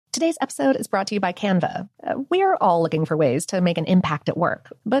Today's episode is brought to you by Canva. We're all looking for ways to make an impact at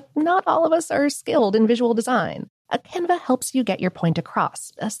work, but not all of us are skilled in visual design. Canva helps you get your point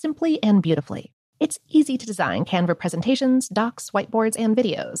across, simply and beautifully. It's easy to design Canva presentations, docs, whiteboards, and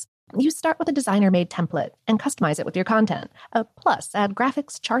videos. You start with a designer-made template and customize it with your content. Plus, add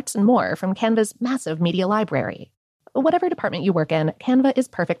graphics, charts, and more from Canva's massive media library. Whatever department you work in, Canva is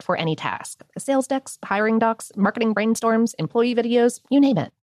perfect for any task. Sales decks, hiring docs, marketing brainstorms, employee videos, you name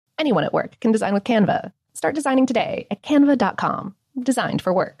it. Anyone at work can design with Canva. Start designing today at canva.com. Designed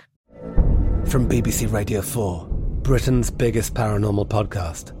for work. From BBC Radio 4, Britain's biggest paranormal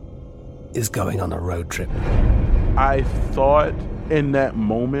podcast is going on a road trip. I thought in that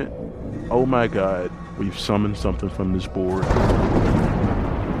moment, oh my God, we've summoned something from this board.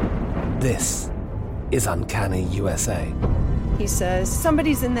 This is Uncanny USA. He says,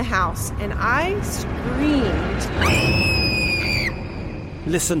 somebody's in the house, and I screamed.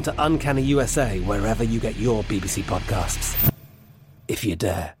 Listen to Uncanny USA wherever you get your BBC podcasts, if you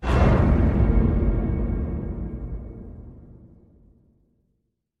dare.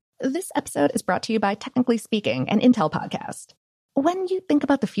 This episode is brought to you by Technically Speaking, an Intel podcast. When you think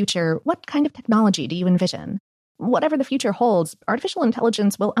about the future, what kind of technology do you envision? Whatever the future holds, artificial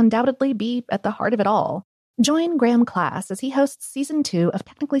intelligence will undoubtedly be at the heart of it all. Join Graham Class as he hosts Season 2 of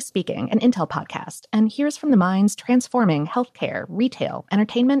Technically Speaking, an Intel podcast, and hears from the minds transforming healthcare, retail,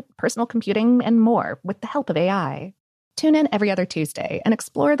 entertainment, personal computing, and more with the help of AI. Tune in every other Tuesday and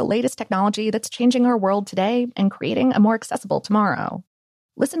explore the latest technology that's changing our world today and creating a more accessible tomorrow.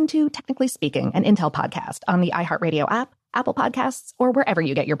 Listen to Technically Speaking, an Intel podcast on the iHeartRadio app, Apple Podcasts, or wherever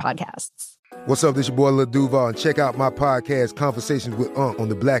you get your podcasts. What's up, this your boy Lil Duval, and check out my podcast, Conversations with Unc, on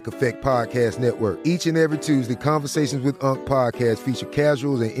the Black Effect Podcast Network. Each and every Tuesday, Conversations with Unc podcast feature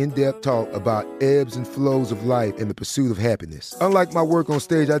casuals and in-depth talk about ebbs and flows of life and the pursuit of happiness. Unlike my work on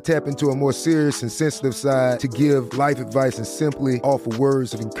stage, I tap into a more serious and sensitive side to give life advice and simply offer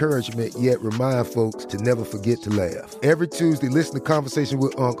words of encouragement, yet remind folks to never forget to laugh. Every Tuesday, listen to Conversations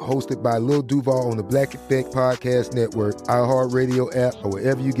with Unc, hosted by Lil Duval on the Black Effect Podcast Network, iHeartRadio app, or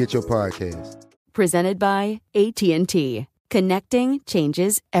wherever you get your podcasts. Presented by AT&T. Connecting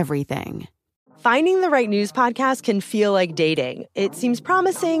changes everything. Finding the right news podcast can feel like dating. It seems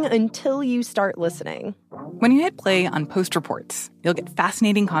promising until you start listening. When you hit play on Post Reports, you'll get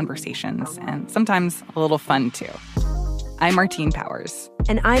fascinating conversations and sometimes a little fun, too. I'm Martine Powers.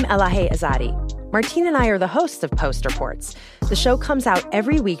 And I'm Elahe Azadi. Martine and I are the hosts of Post Reports. The show comes out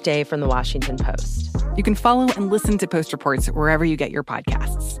every weekday from The Washington Post. You can follow and listen to Post Reports wherever you get your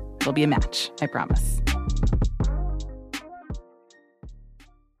podcasts. It'll be a match, I promise.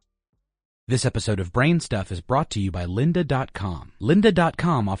 This episode of Brain Stuff is brought to you by Lynda.com.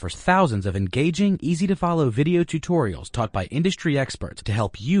 Lynda.com offers thousands of engaging, easy-to-follow video tutorials taught by industry experts to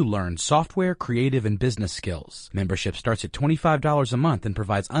help you learn software, creative, and business skills. Membership starts at $25 a month and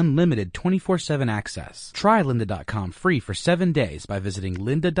provides unlimited 24/7 access. Try Lynda.com free for 7 days by visiting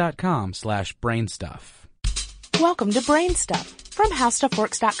Lynda.com/brainstuff. Welcome to Brain Stuff from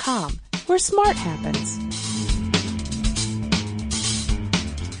HowStuffWorks.com, where smart happens.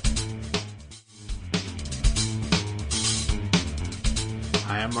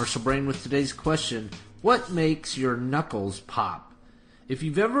 Hi, I'm Marshall Brain with today's question. What makes your knuckles pop? If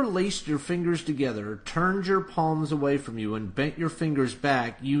you've ever laced your fingers together, turned your palms away from you, and bent your fingers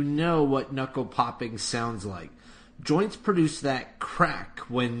back, you know what knuckle popping sounds like. Joints produce that crack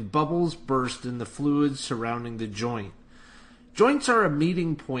when bubbles burst in the fluids surrounding the joint. Joints are a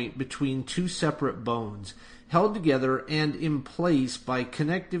meeting point between two separate bones, held together and in place by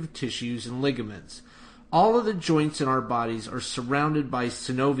connective tissues and ligaments. All of the joints in our bodies are surrounded by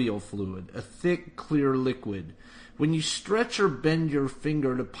synovial fluid, a thick, clear liquid. When you stretch or bend your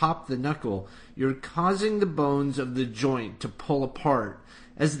finger to pop the knuckle, you're causing the bones of the joint to pull apart.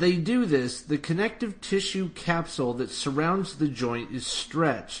 As they do this, the connective tissue capsule that surrounds the joint is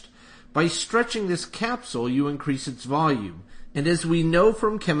stretched. By stretching this capsule, you increase its volume. And as we know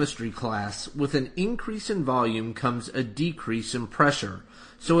from chemistry class, with an increase in volume comes a decrease in pressure.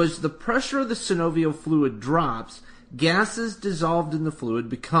 So as the pressure of the synovial fluid drops, gases dissolved in the fluid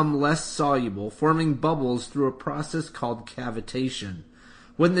become less soluble, forming bubbles through a process called cavitation.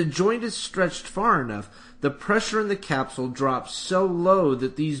 When the joint is stretched far enough, the pressure in the capsule drops so low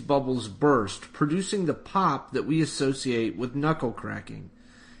that these bubbles burst, producing the pop that we associate with knuckle cracking.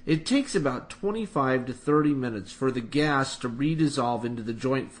 It takes about 25 to 30 minutes for the gas to redissolve into the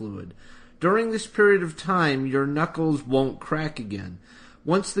joint fluid. During this period of time, your knuckles won't crack again.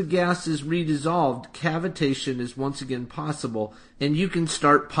 Once the gas is redissolved, cavitation is once again possible, and you can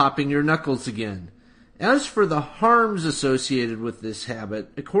start popping your knuckles again. As for the harms associated with this habit,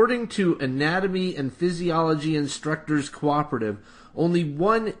 according to Anatomy and Physiology Instructors Cooperative, only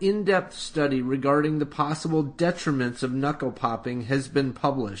one in-depth study regarding the possible detriments of knuckle popping has been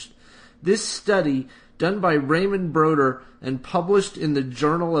published. This study, done by Raymond Broder and published in the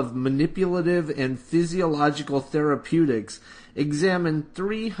Journal of Manipulative and Physiological Therapeutics, examined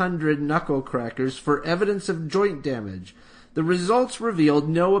 300 knuckle crackers for evidence of joint damage. The results revealed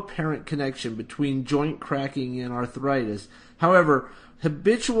no apparent connection between joint cracking and arthritis. However,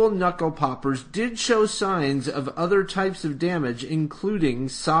 habitual knuckle poppers did show signs of other types of damage, including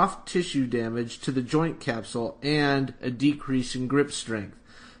soft tissue damage to the joint capsule and a decrease in grip strength.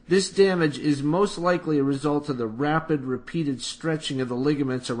 This damage is most likely a result of the rapid, repeated stretching of the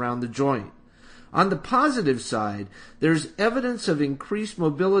ligaments around the joint. On the positive side, there's evidence of increased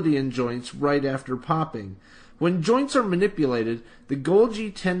mobility in joints right after popping. When joints are manipulated, the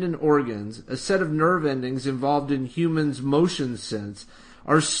Golgi tendon organs, a set of nerve endings involved in humans' motion sense,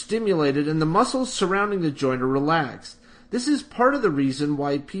 are stimulated and the muscles surrounding the joint are relaxed. This is part of the reason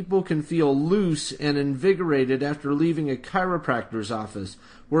why people can feel loose and invigorated after leaving a chiropractor's office,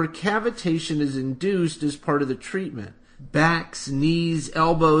 where cavitation is induced as part of the treatment. Backs, knees,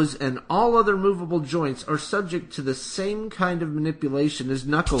 elbows, and all other movable joints are subject to the same kind of manipulation as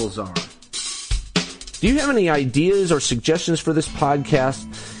knuckles are. Do you have any ideas or suggestions for this podcast?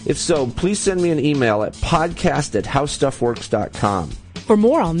 If so, please send me an email at podcast@howstuffworks.com. For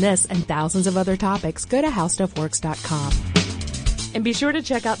more on this and thousands of other topics, go to howstuffworks.com. And be sure to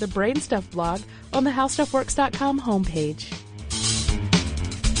check out the Brain Stuff blog on the howstuffworks.com homepage.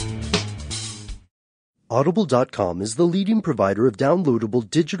 Audible.com is the leading provider of downloadable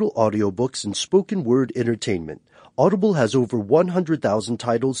digital audiobooks and spoken word entertainment. Audible has over 100,000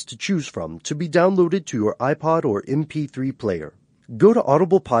 titles to choose from to be downloaded to your iPod or MP3 player. Go to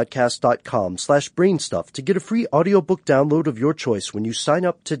audiblepodcast.com/brainstuff to get a free audiobook download of your choice when you sign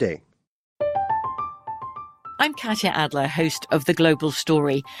up today. I'm Katya Adler, host of The Global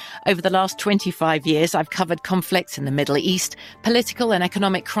Story. Over the last 25 years, I've covered conflicts in the Middle East, political and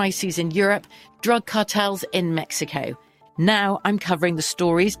economic crises in Europe, drug cartels in Mexico. Now I'm covering the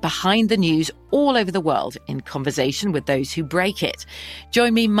stories behind the news all over the world in conversation with those who break it.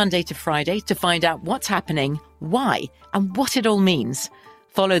 Join me Monday to Friday to find out what's happening, why, and what it all means.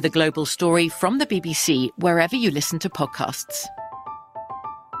 Follow The Global Story from the BBC wherever you listen to podcasts.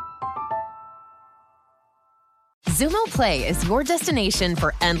 Xumo Play is your destination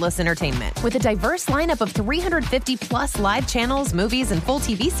for endless entertainment. With a diverse lineup of 350-plus live channels, movies, and full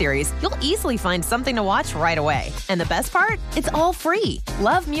TV series, you'll easily find something to watch right away. And the best part? It's all free.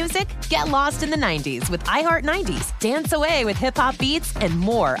 Love music? Get lost in the 90s with iHeart 90s. Dance away with hip-hop beats and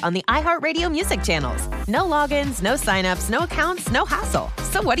more on the iHeartRadio music channels. No logins, no signups, no accounts, no hassle.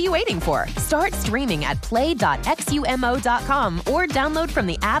 So what are you waiting for? Start streaming at play.xumo.com or download from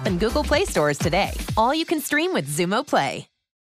the app and Google Play stores today. All you can stream with Xumo Play.